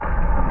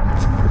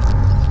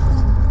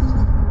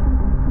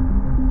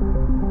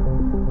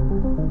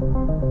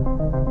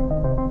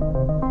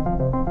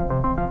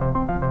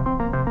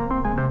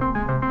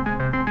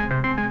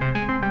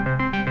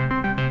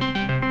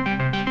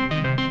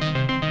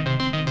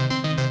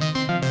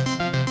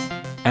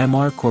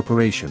Amarr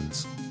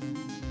corporations.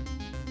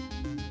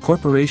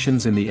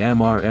 Corporations in the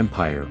Amarr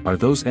Empire are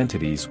those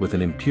entities with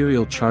an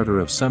imperial charter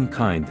of some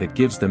kind that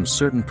gives them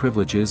certain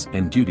privileges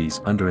and duties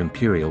under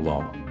imperial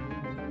law.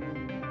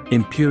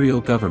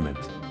 Imperial government.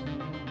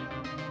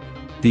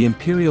 The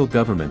imperial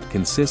government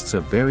consists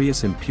of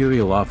various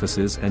imperial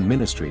offices and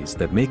ministries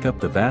that make up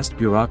the vast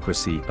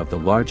bureaucracy of the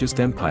largest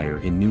empire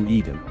in New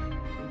Eden.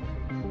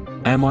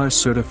 Amarr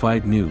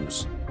Certified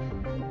News.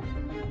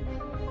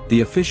 The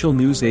official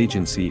news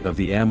agency of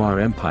the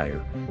Amarr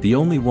Empire, the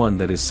only one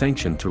that is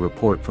sanctioned to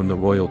report from the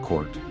royal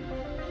court.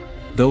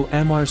 Though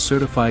Amarr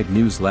Certified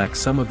News lacks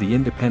some of the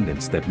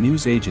independence that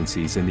news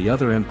agencies in the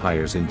other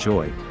empires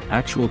enjoy,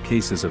 actual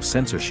cases of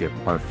censorship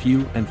are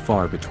few and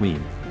far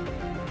between.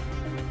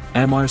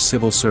 Amarr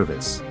Civil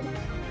Service.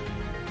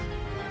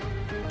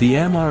 The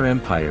Amarr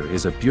Empire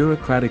is a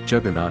bureaucratic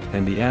juggernaut,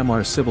 and the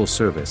Amarr Civil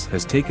Service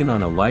has taken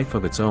on a life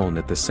of its own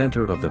at the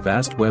center of the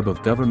vast web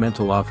of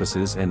governmental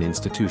offices and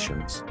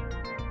institutions.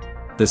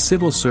 The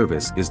civil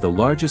service is the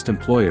largest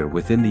employer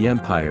within the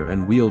empire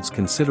and wields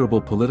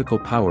considerable political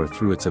power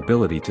through its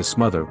ability to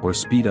smother or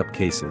speed up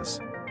cases.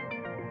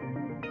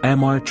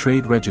 Amarr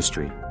Trade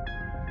Registry.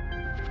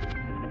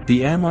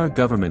 The Amarr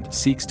government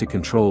seeks to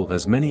control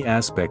as many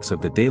aspects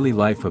of the daily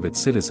life of its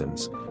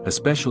citizens,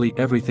 especially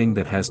everything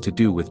that has to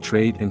do with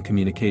trade and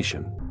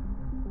communication.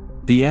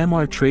 The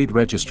Amarr Trade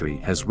Registry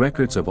has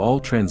records of all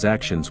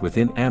transactions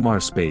within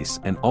Amarr space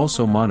and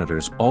also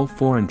monitors all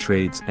foreign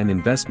trades and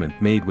investment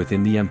made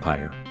within the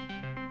empire.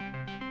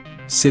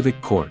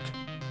 Civic Court.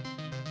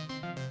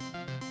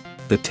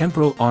 The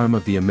temporal arm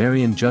of the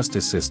Amarrian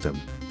justice system,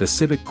 the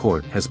Civic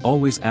Court has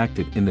always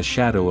acted in the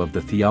shadow of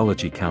the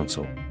Theology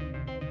Council.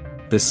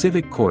 The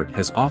Civic Court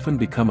has often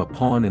become a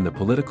pawn in the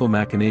political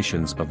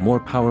machinations of more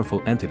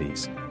powerful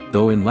entities,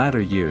 though in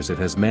latter years it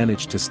has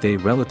managed to stay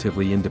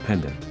relatively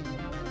independent.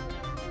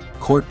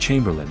 Court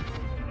Chamberlain.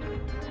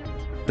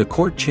 The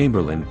Court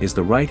Chamberlain is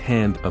the right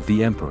hand of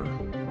the Emperor.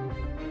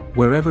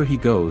 Wherever he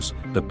goes,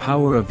 the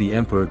power of the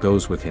Emperor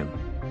goes with him.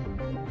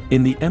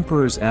 In the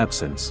Emperor's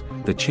absence,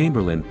 the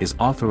Chamberlain is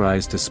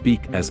authorized to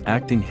speak as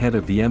acting head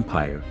of the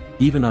empire,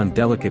 even on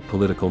delicate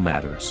political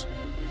matters.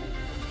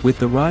 With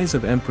the rise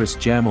of Empress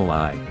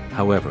Jamil-I,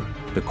 however,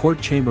 the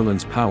court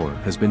chamberlain's power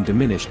has been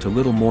diminished to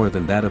little more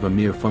than that of a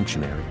mere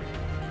functionary.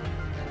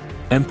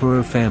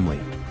 Emperor family.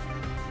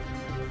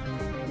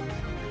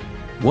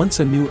 Once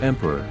a new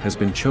emperor has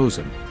been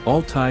chosen,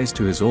 all ties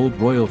to his old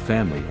royal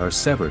family are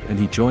severed and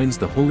he joins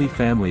the Holy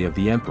Family of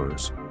the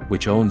Emperors,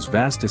 which owns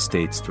vast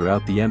estates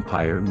throughout the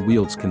empire and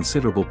wields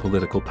considerable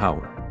political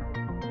power.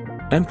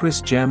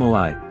 Empress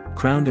Jamil-I,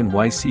 crowned in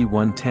YC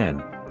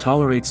 110,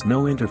 tolerates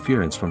no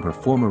interference from her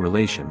former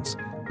relations,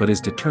 but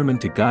is determined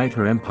to guide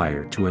her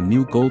empire to a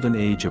new golden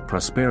age of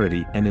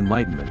prosperity and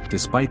enlightenment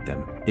despite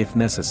them, if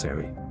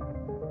necessary.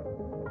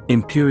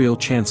 Imperial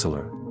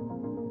Chancellor.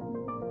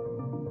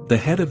 The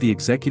head of the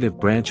executive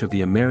branch of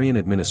the Amarrian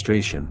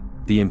administration,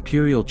 the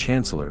Imperial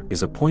Chancellor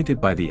is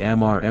appointed by the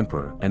Amarr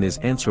Emperor and is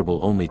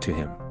answerable only to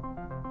him.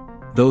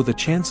 Though the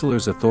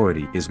Chancellor's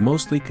authority is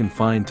mostly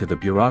confined to the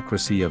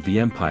bureaucracy of the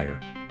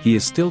empire, he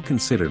is still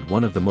considered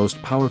one of the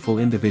most powerful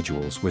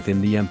individuals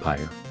within the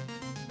empire.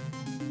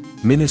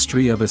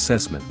 Ministry of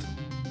Assessment.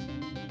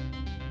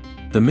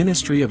 The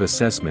Ministry of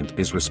Assessment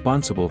is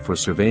responsible for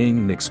surveying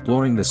and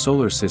exploring the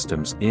solar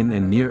systems in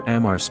and near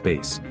Amarr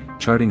space,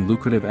 charting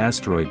lucrative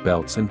asteroid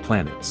belts and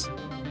planets.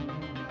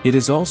 It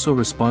is also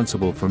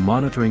responsible for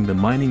monitoring the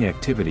mining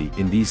activity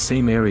in these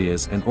same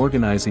areas and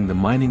organizing the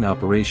mining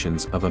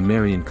operations of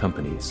Amarrian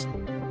companies.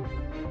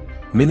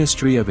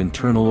 Ministry of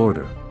Internal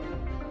Order.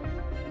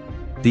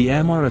 The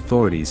Amarr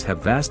authorities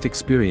have vast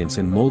experience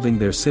in molding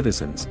their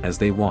citizens as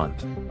they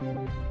want.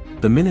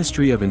 The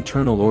Ministry of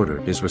Internal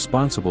Order is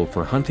responsible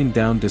for hunting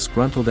down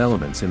disgruntled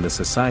elements in the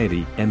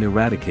society and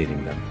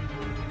eradicating them.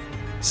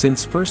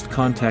 Since first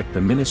contact, the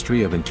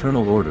Ministry of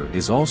Internal Order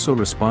is also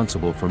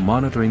responsible for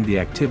monitoring the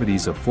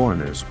activities of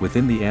foreigners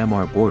within the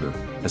Amarr border,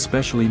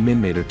 especially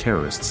Minmater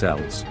terrorist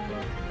cells.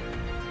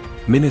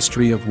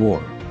 Ministry of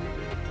War.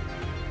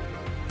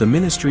 The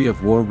Ministry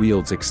of War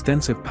wields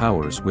extensive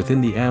powers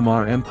within the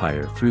Amarr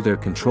Empire through their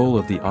control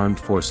of the armed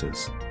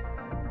forces.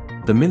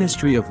 The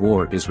Ministry of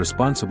War is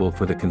responsible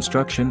for the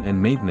construction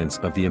and maintenance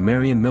of the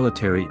Amarrian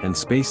military and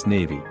space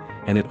navy,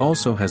 and it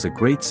also has a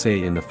great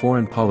say in the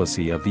foreign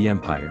policy of the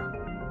empire.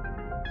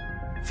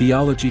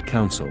 Theology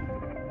Council.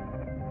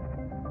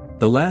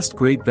 The last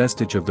great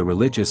vestige of the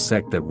religious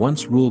sect that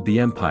once ruled the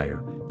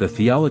empire, the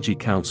Theology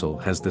Council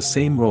has the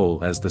same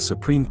role as the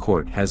Supreme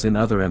Court has in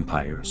other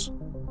empires.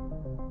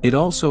 It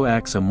also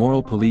acts a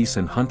moral police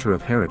and hunter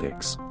of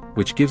heretics,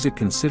 which gives it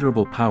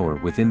considerable power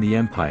within the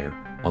empire,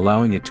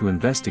 allowing it to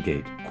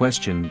investigate,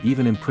 question,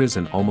 even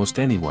imprison almost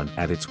anyone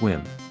at its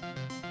whim.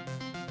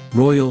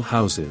 Royal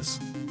Houses.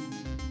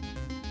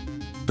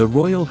 The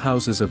royal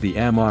houses of the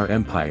Amarr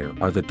Empire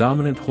are the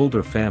dominant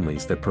holder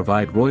families that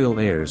provide royal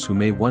heirs who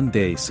may one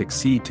day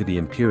succeed to the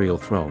imperial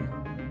throne.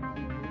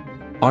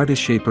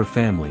 Ardeshaper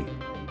family.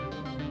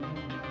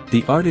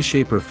 The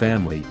Ardeshaper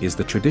family is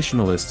the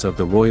traditionalists of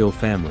the royal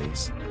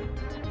families.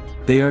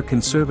 They are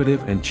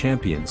conservative and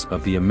champions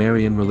of the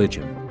Amarrian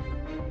religion.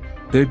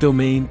 Their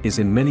domain is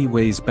in many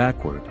ways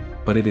backward,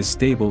 but it is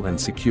stable and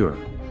secure.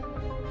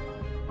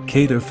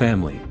 Khadr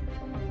family.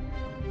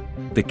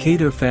 The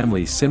Khadr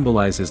family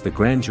symbolizes the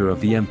grandeur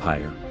of the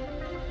empire.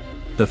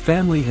 The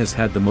family has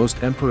had the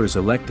most emperors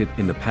elected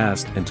in the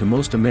past, and to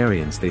most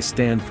Amarrians they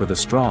stand for the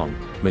strong,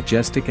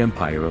 majestic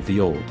empire of the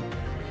old.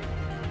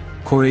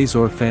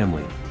 Khorezor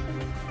family.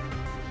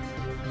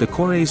 The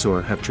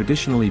Khorezor have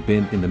traditionally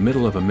been in the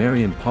middle of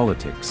Amarrian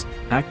politics,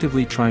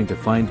 actively trying to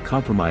find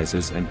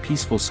compromises and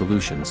peaceful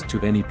solutions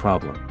to any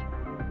problem.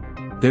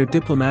 Their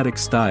diplomatic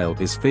style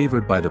is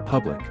favored by the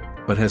public,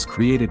 but has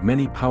created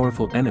many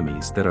powerful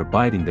enemies that are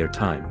biding their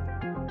time.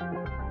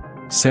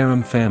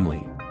 Sarum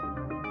family.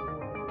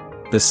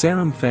 The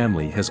Sarum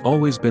family has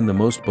always been the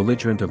most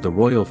belligerent of the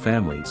royal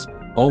families,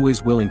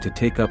 always willing to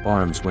take up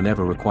arms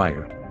whenever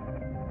required.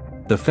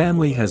 The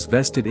family has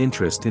vested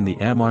interest in the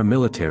Amarr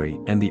military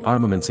and the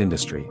armaments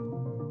industry.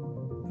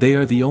 They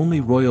are the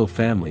only royal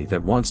family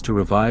that wants to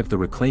revive the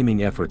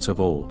reclaiming efforts of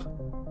old.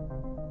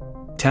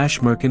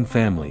 Tashmerkan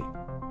family.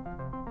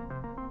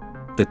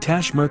 The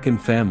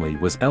Tashmerkan family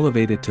was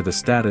elevated to the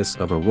status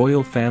of a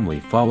royal family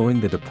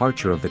following the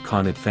departure of the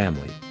Khanid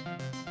family.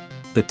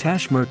 The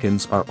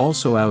Tashmerkans are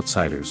also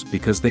outsiders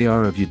because they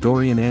are of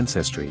Eudorian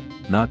ancestry,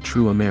 not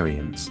true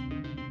Amarrians.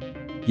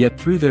 Yet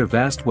through their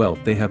vast wealth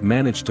they have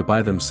managed to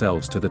buy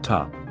themselves to the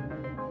top.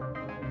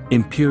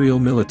 Imperial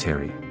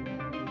military.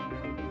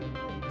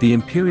 The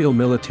imperial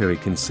military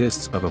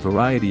consists of a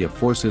variety of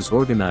forces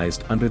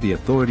organized under the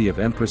authority of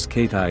Empress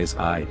Keti's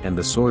I and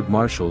the sword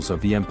marshals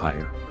of the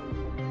empire.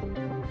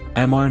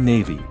 Amarr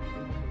Navy.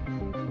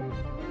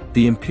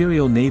 The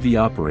Imperial Navy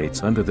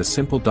operates under the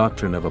simple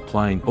doctrine of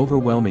applying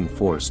overwhelming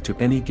force to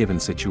any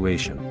given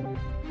situation.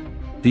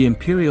 The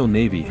Imperial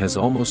Navy has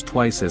almost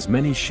twice as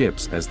many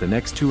ships as the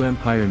next two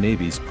Empire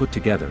navies put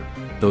together,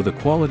 though the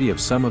quality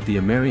of some of the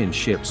Amarrian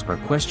ships are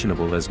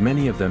questionable as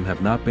many of them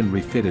have not been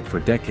refitted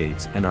for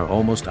decades and are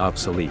almost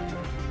obsolete.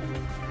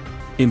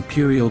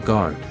 Imperial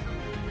Guard.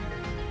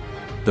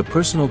 The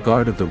personal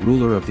guard of the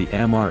ruler of the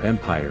Amarr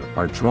Empire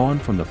are drawn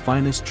from the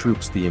finest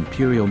troops the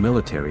imperial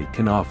military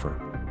can offer.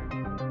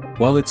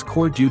 While its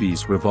core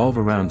duties revolve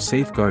around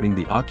safeguarding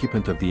the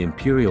occupant of the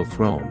imperial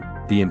throne,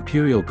 the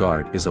Imperial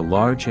Guard is a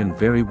large and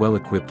very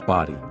well-equipped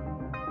body.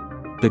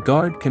 The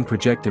Guard can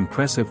project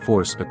impressive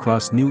force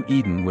across New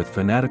Eden with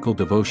fanatical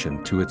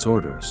devotion to its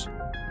orders.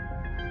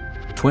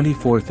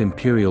 24th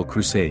Imperial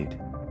Crusade.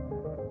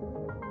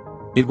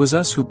 It was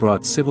us who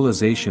brought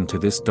civilization to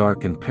this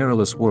dark and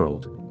perilous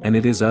world, and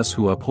it is us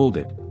who uphold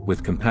it,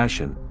 with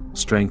compassion,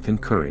 strength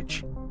and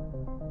courage.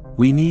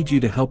 We need you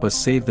to help us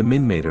save the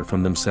Minmatar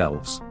from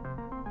themselves.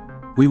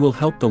 We will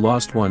help the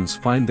lost ones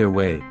find their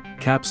way,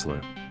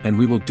 Capsular, and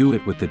we will do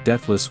it with the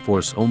deathless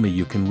force only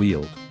you can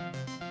wield.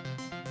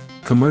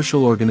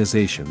 Commercial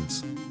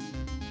organizations.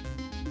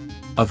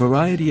 A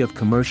variety of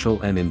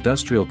commercial and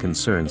industrial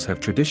concerns have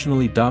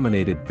traditionally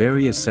dominated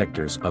various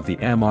sectors of the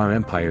Amarr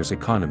Empire's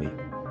economy.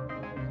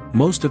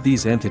 Most of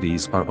these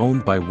entities are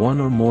owned by one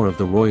or more of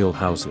the royal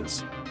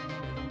houses.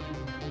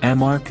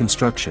 Amarr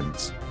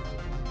Constructions.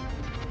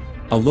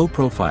 A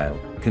low-profile,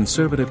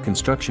 conservative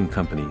construction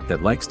company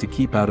that likes to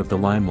keep out of the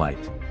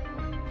limelight.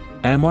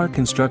 Amarr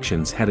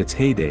Constructions had its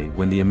heyday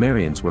when the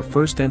Amarrians were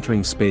first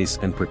entering space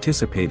and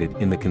participated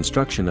in the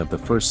construction of the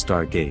first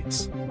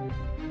stargates.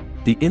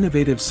 The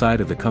innovative side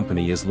of the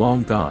company is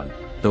long gone,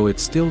 though it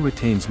still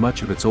retains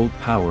much of its old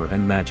power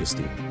and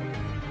majesty.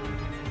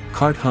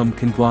 Karthum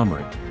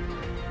Conglomerate.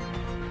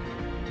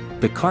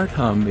 The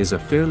Karthum is a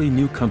fairly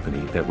new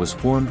company that was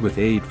formed with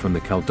aid from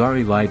the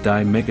Kaldari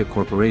Lai-Dai Mega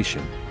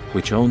Corporation,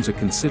 which owns a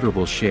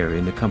considerable share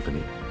in the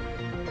company.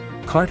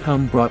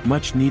 Karthum brought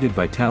much-needed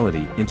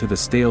vitality into the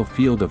stale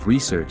field of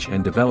research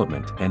and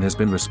development and has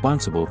been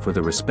responsible for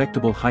the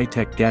respectable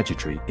high-tech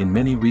gadgetry in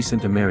many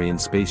recent Amarrian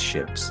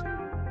spaceships.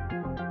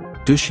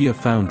 Dushia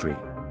Foundry.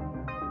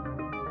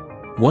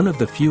 One of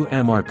the few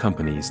Amarr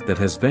companies that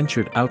has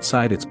ventured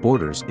outside its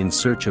borders in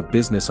search of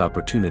business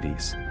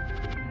opportunities.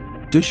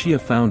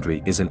 Dushia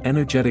Foundry is an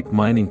energetic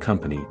mining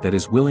company that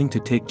is willing to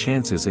take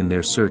chances in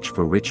their search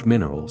for rich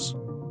minerals.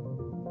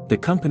 The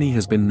company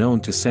has been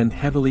known to send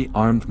heavily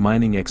armed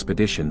mining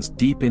expeditions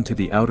deep into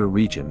the outer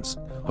regions,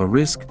 a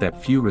risk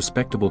that few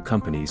respectable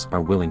companies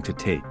are willing to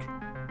take.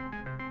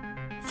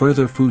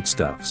 Further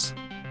Foodstuffs.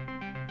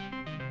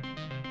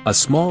 A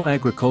small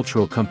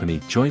agricultural company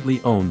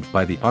jointly owned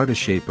by the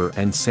Artishaper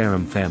and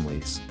Sarum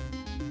families.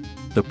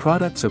 The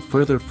products of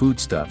Further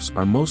Foodstuffs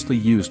are mostly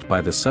used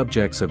by the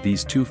subjects of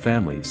these two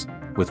families,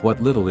 with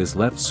what little is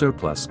left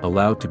surplus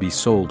allowed to be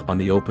sold on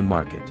the open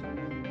market.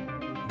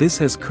 This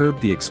has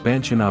curbed the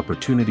expansion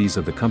opportunities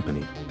of the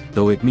company,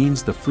 though it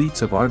means the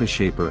fleets of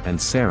Artishaper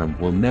and Sarum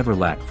will never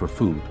lack for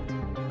food.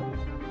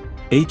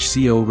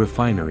 HCO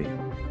Refinery.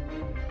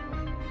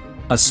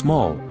 A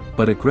small,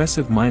 but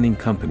aggressive mining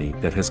company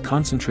that has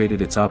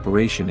concentrated its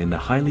operation in the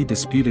highly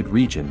disputed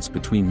regions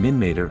between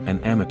Minmatar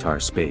and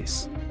Amatar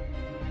space.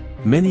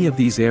 Many of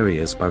these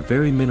areas are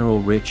very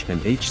mineral-rich, and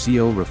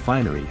HCO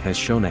refinery has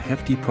shown a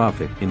hefty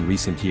profit in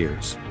recent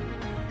years.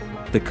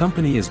 The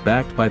company is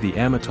backed by the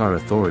Amarr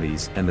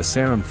authorities and the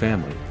Saram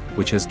family,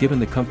 which has given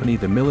the company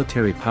the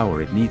military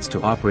power it needs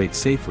to operate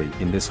safely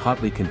in this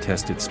hotly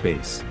contested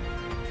space.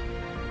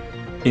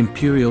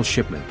 Imperial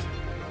Shipment.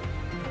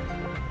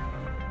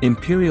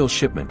 Imperial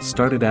Shipment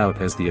started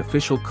out as the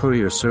official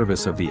courier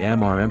service of the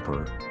Amarr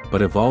Emperor,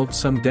 but evolved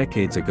some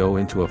decades ago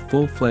into a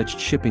full-fledged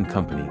shipping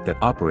company that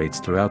operates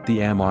throughout the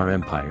Amarr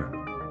Empire.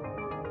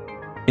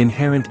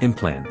 Inherent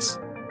Implants.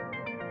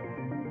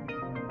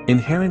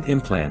 Inherent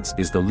Implants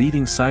is the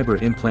leading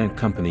cyber implant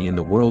company in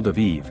the world of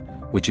EVE,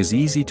 which is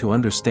easy to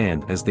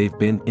understand as they've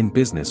been in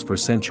business for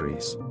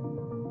centuries.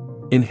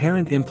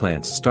 Inherent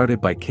Implants started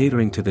by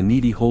catering to the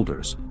needy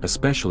holders,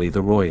 especially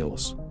the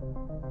royals.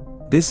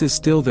 This is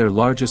still their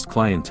largest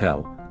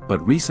clientele,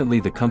 but recently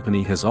the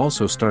company has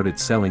also started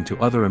selling to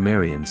other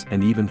Amarrians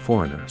and even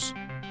foreigners.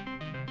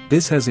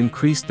 This has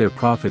increased their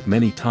profit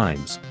many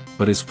times,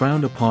 but is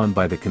frowned upon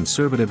by the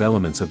conservative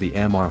elements of the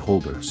Amarr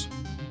holders.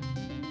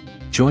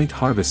 Joint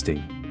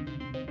Harvesting.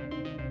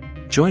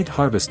 Joint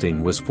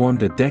harvesting was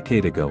formed a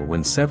decade ago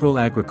when several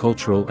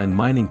agricultural and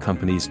mining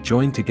companies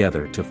joined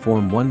together to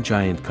form one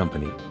giant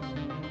company.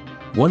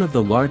 One of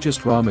the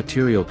largest raw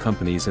material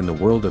companies in the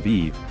world of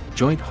EVE,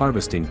 Joint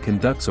Harvesting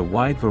conducts a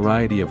wide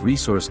variety of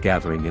resource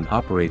gathering and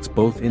operates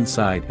both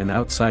inside and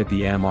outside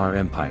the Amarr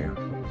Empire.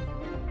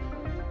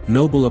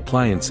 Noble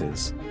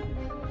Appliances.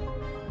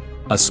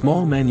 A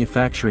small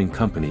manufacturing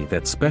company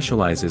that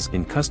specializes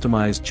in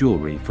customized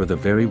jewelry for the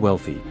very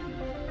wealthy.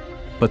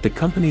 But the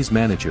company's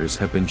managers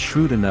have been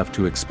shrewd enough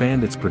to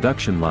expand its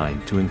production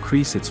line to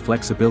increase its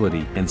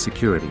flexibility and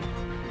security.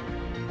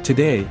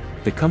 Today,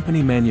 the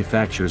company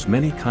manufactures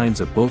many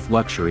kinds of both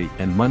luxury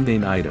and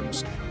mundane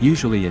items,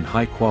 usually in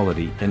high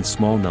quality and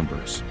small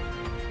numbers.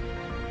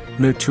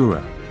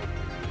 Nurtura.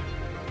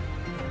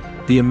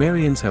 The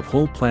Amarrians have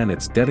whole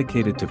planets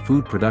dedicated to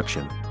food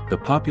production. The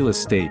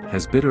populous state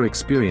has bitter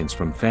experience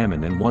from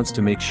famine and wants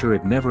to make sure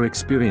it never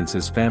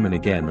experiences famine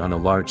again on a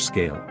large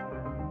scale.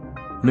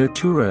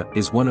 Nurtura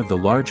is one of the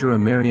larger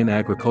Amarrian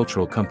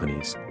agricultural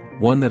companies,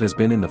 one that has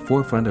been in the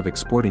forefront of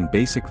exporting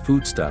basic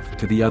foodstuff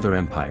to the other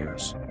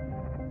empires.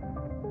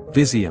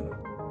 Visium.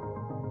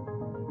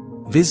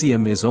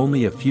 Visium is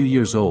only a few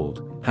years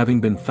old, having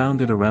been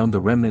founded around the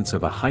remnants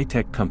of a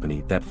high-tech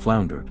company that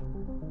floundered.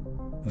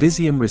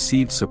 Visium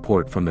received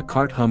support from the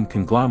Karthum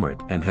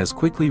conglomerate and has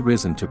quickly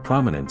risen to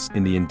prominence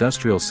in the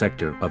industrial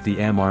sector of the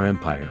Amarr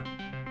Empire.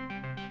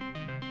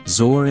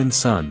 Zor &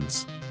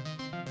 Sons.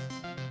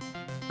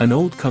 An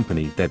old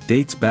company that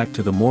dates back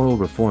to the moral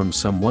reforms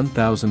some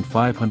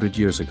 1,500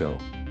 years ago.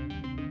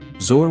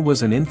 Zor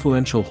was an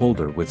influential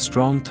holder with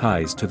strong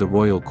ties to the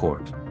royal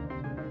court.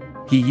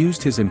 He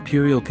used his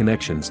imperial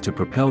connections to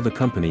propel the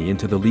company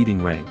into the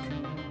leading rank.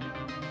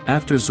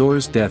 After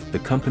Zor's death, the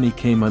company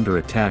came under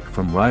attack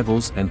from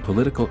rivals and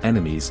political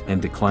enemies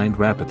and declined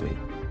rapidly.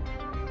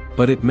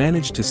 But it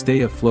managed to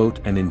stay afloat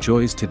and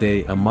enjoys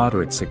today a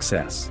moderate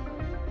success.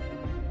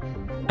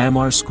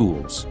 Amarr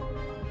Schools.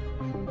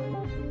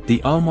 The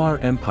Amarr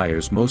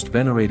Empire's most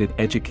venerated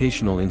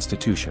educational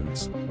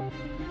institutions.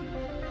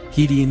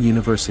 Hadean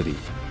University.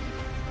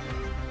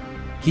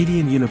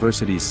 Hadean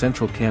University's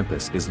central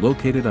campus is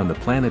located on the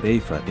planet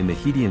Apha in the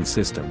Hadean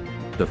system,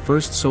 the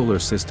first solar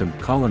system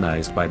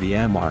colonized by the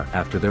Amarr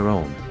after their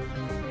own.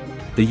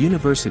 The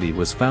university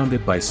was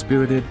founded by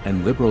spirited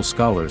and liberal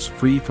scholars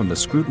free from the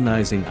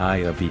scrutinizing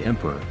eye of the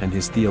emperor and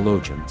his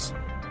theologians.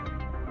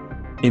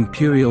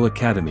 Imperial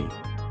Academy.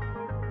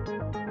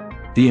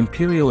 The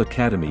Imperial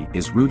Academy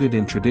is rooted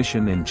in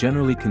tradition and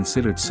generally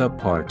considered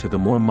subpar to the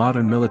more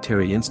modern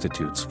military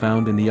institutes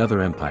found in the other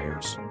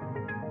empires.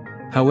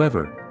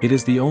 However, it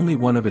is the only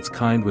one of its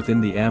kind within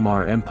the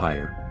Amarr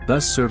Empire,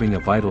 thus serving a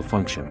vital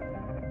function.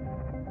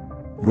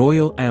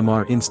 Royal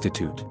Amarr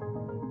Institute.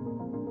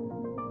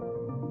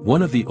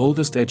 One of the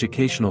oldest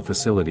educational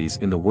facilities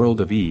in the world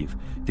of EVE,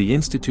 the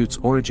institute's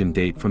origin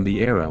date from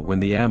the era when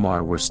the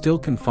Amarr were still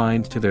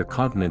confined to their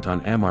continent on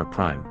Amarr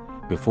Prime,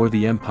 before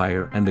the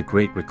Empire and the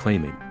Great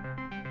Reclaiming.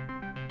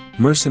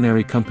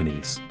 Mercenary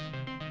companies.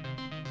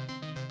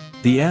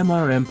 The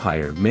Amarr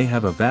Empire may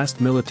have a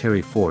vast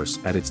military force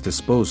at its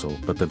disposal,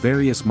 but the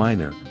various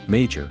minor,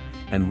 major,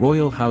 and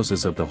royal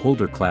houses of the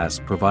holder class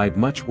provide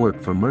much work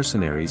for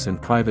mercenaries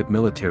and private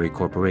military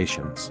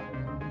corporations.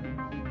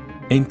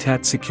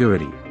 Aingtat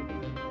Security.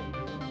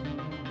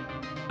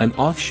 An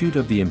offshoot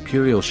of the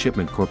Imperial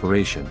Shipment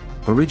Corporation,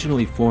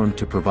 originally formed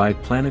to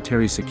provide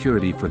planetary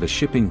security for the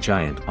shipping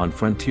giant on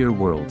frontier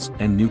worlds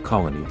and new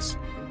colonies.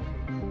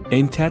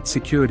 Aingtat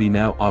Security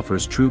now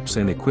offers troops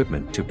and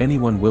equipment to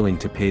anyone willing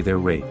to pay their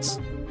rates.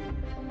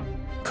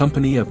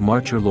 Company of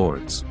Marcher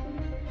Lords.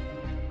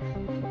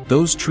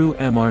 Those true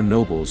Amarr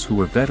nobles who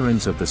were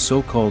veterans of the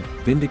so-called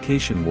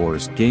Vindication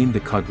Wars gained the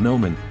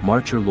cognomen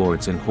Marcher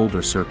Lords in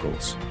holder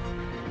circles.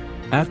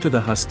 After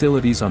the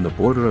hostilities on the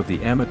border of the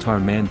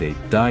Amarr Mandate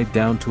died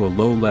down to a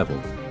low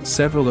level,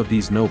 several of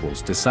these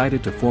nobles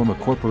decided to form a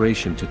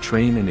corporation to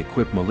train and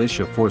equip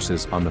militia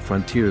forces on the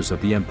frontiers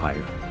of the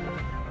empire.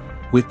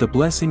 With the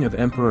blessing of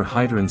Emperor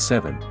Hadrian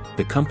VII,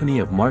 the company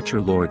of Marcher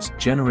lords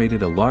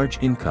generated a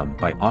large income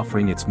by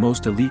offering its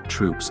most elite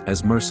troops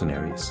as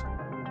mercenaries.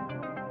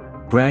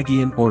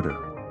 Bragian Order.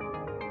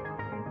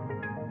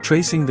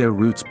 Tracing their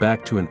roots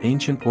back to an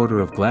ancient order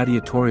of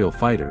gladiatorial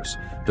fighters,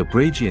 the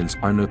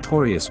Bragians are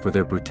notorious for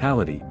their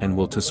brutality and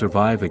will to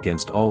survive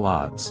against all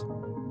odds.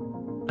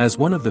 As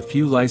one of the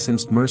few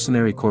licensed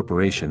mercenary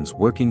corporations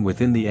working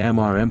within the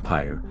Amarr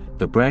Empire,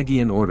 the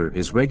Bragian Order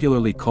is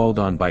regularly called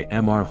on by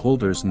Amarr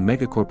holders and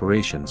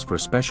megacorporations for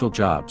special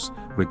jobs,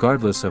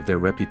 regardless of their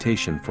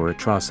reputation for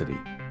atrocity.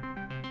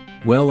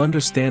 Well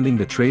understanding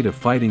the trade of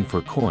fighting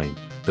for coin,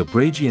 the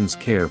Bragians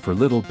care for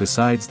little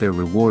besides their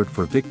reward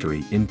for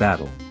victory in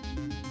battle.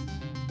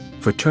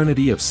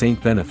 Fraternity of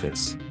Saint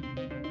Boniface.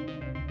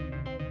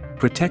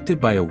 Protected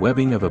by a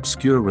webbing of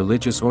obscure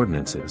religious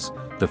ordinances,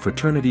 the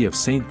Fraternity of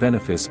Saint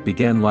Boniface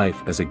began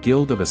life as a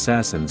guild of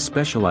assassins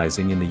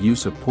specializing in the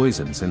use of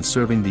poisons and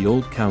serving the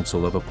Old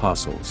Council of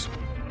Apostles.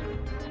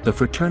 The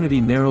fraternity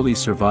narrowly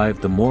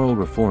survived the moral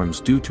reforms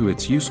due to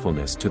its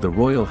usefulness to the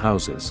royal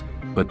houses,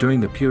 but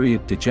during the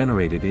period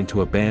degenerated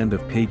into a band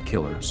of paid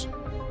killers.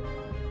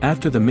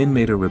 After the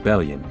Minmater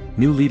Rebellion,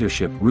 new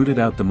leadership rooted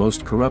out the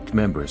most corrupt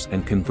members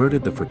and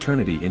converted the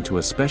fraternity into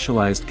a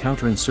specialized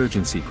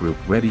counterinsurgency group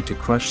ready to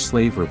crush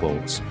slave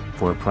revolts,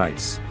 for a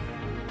price.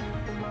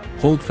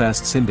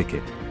 Holdfast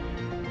Syndicate.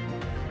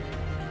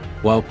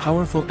 While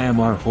powerful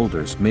Amarr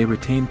holders may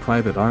retain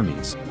private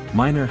armies,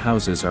 minor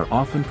houses are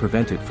often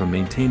prevented from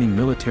maintaining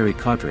military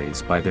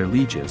cadres by their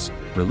lieges,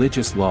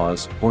 religious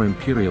laws, or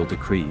imperial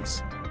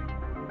decrees.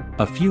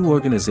 A few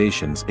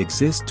organizations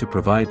exist to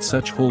provide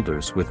such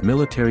holders with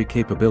military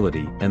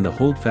capability, and the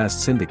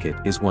Holdfast Syndicate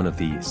is one of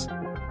these.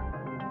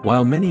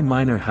 While many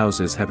minor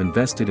houses have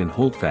invested in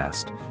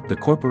Holdfast, the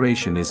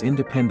corporation is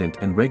independent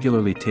and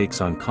regularly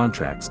takes on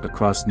contracts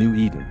across New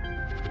Eden.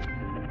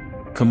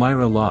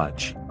 Chimera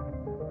Lodge.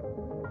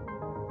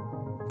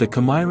 The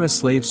Chimera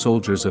slave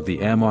soldiers of the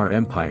Amarr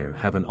Empire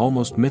have an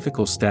almost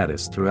mythical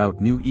status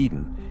throughout New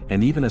Eden,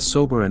 and even a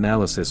sober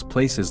analysis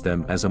places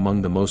them as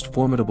among the most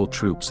formidable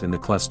troops in the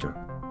cluster.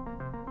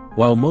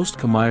 While most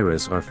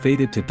chimeras are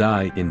fated to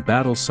die in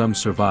battle, some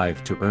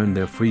survive to earn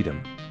their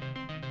freedom.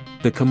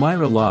 The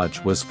Chimera Lodge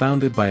was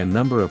founded by a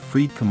number of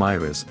freed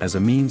chimeras as a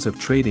means of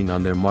trading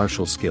on their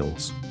martial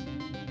skills.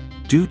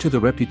 Due to the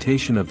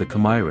reputation of the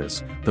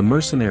chimeras, the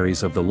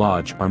mercenaries of the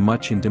lodge are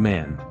much in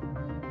demand.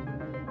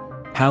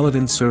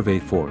 Paladin Survey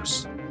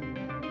Force.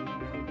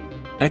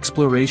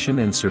 Exploration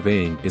and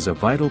surveying is a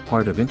vital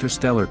part of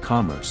interstellar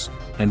commerce,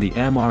 and the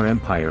Amarr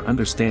Empire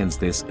understands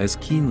this as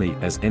keenly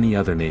as any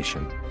other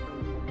nation.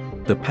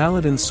 The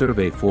Paladin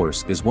Survey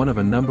Force is one of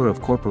a number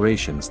of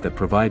corporations that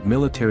provide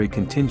military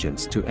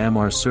contingents to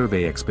Amarr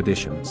survey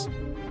expeditions.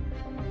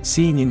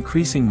 Seeing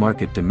increasing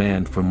market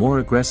demand for more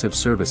aggressive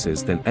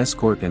services than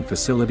escort and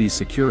facility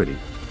security,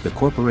 the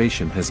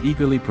corporation has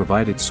eagerly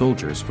provided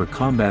soldiers for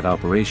combat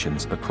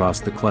operations across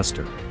the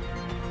cluster.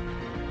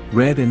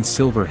 Red and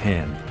Silver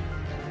Hand.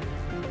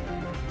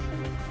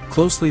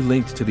 Closely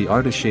linked to the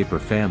Artishaper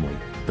family,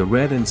 the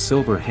Red and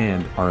Silver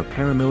Hand are a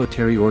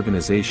paramilitary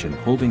organization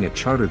holding a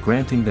charter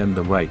granting them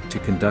the right to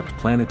conduct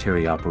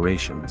planetary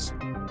operations.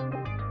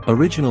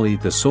 Originally,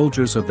 the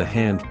soldiers of the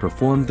Hand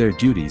performed their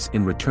duties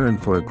in return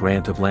for a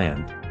grant of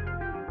land.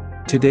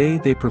 Today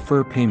they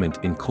prefer payment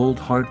in cold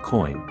hard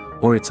coin,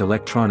 or its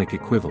electronic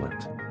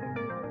equivalent.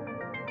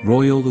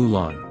 Royal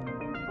Ulan.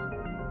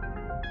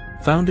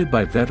 Founded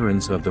by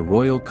veterans of the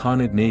Royal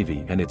Khanid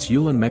Navy and its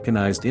Ulan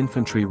mechanized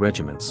infantry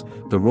regiments,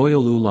 the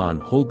Royal Ulan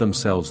hold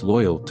themselves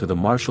loyal to the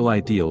martial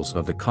ideals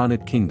of the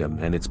Khanid kingdom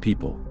and its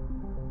people.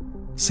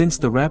 Since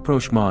the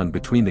rapprochement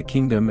between the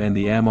kingdom and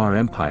the Amarr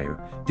Empire,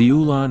 the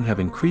Ulan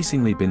have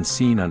increasingly been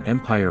seen on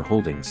empire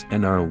holdings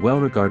and are a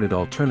well-regarded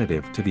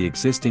alternative to the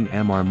existing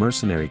Amarr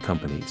mercenary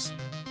companies.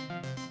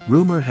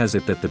 Rumor has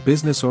it that the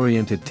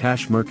business-oriented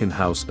Tashmerkan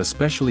house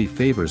especially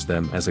favors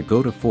them as a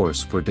go-to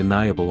force for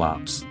deniable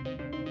ops.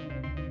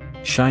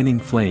 Shining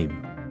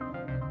Flame.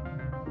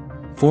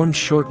 Formed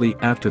shortly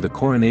after the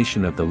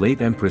coronation of the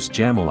late Empress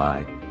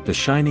Jamali, the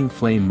Shining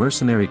Flame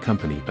Mercenary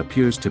Company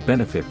appears to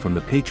benefit from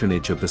the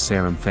patronage of the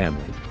Sarum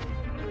family.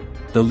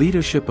 The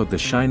leadership of the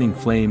Shining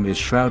Flame is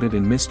shrouded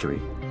in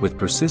mystery, with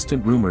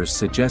persistent rumors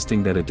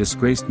suggesting that a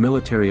disgraced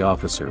military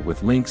officer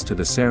with links to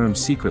the Sarum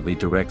secretly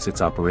directs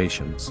its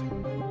operations.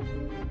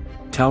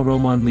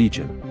 Talroman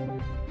Legion.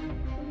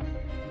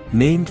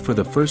 Named for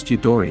the first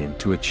Eudorian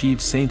to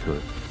achieve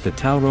sainthood, the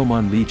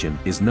Talroman Legion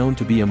is known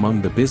to be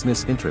among the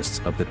business interests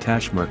of the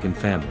Tashmerkan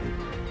family.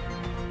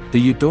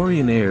 The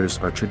Eudorian heirs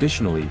are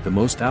traditionally the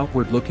most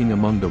outward-looking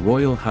among the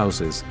royal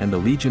houses, and the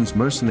legion's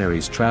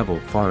mercenaries travel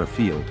far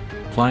afield,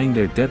 plying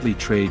their deadly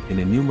trade in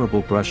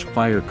innumerable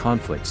brush-fire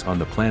conflicts on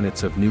the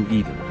planets of New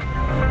Eden.